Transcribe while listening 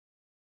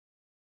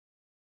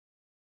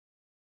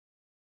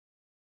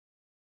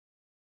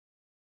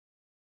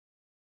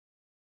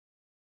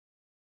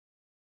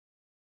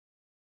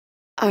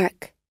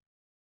arc,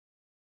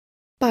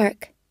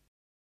 bark,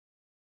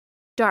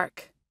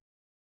 dark,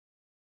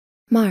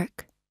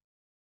 mark,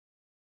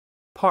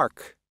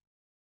 park,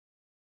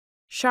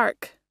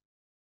 shark,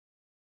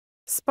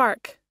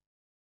 spark,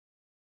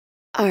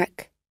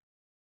 arc,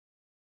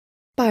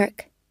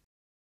 bark,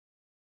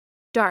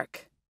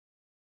 dark,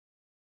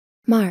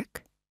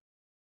 mark,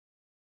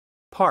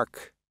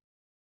 park,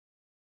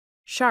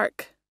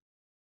 shark,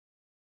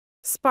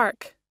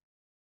 spark,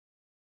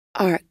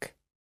 arc,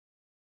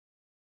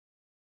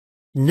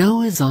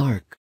 Noah's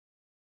Ark.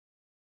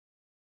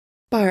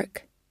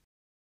 bark,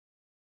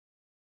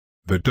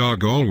 The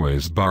dog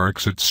always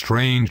barks at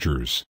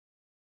strangers.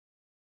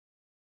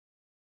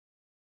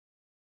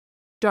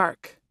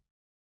 dark,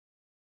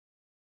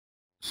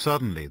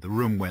 Suddenly the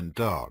room went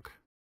dark.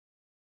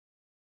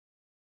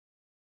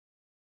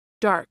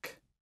 dark,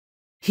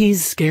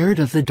 He's scared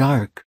of the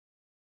dark.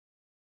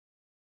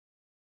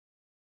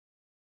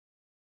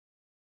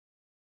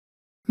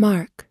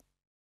 mark,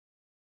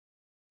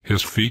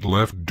 His feet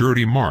left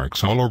dirty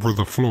marks all over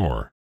the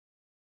floor.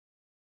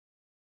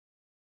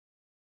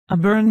 A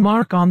burn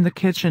mark on the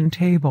kitchen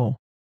table.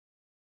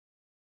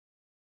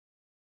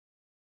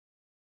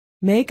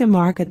 Make a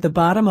mark at the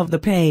bottom of the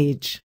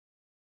page.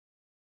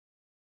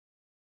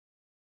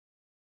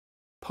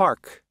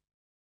 park,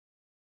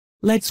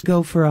 Let's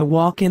go for a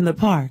walk in the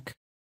park.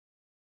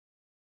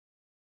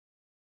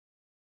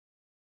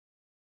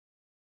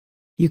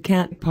 You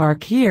can't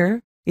park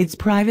here, it's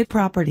private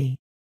property.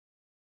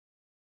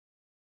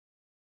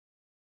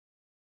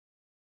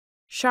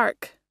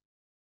 shark,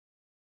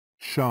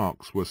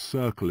 Sharks were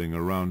circling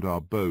around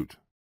our boat.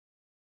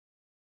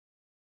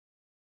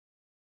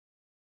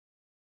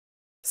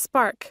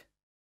 spark,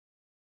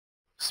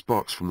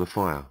 Sparks from the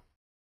fire.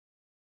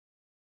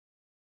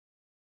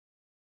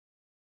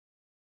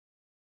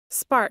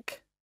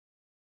 spark,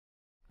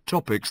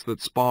 Topics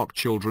that spark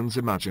children's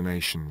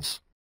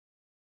imaginations.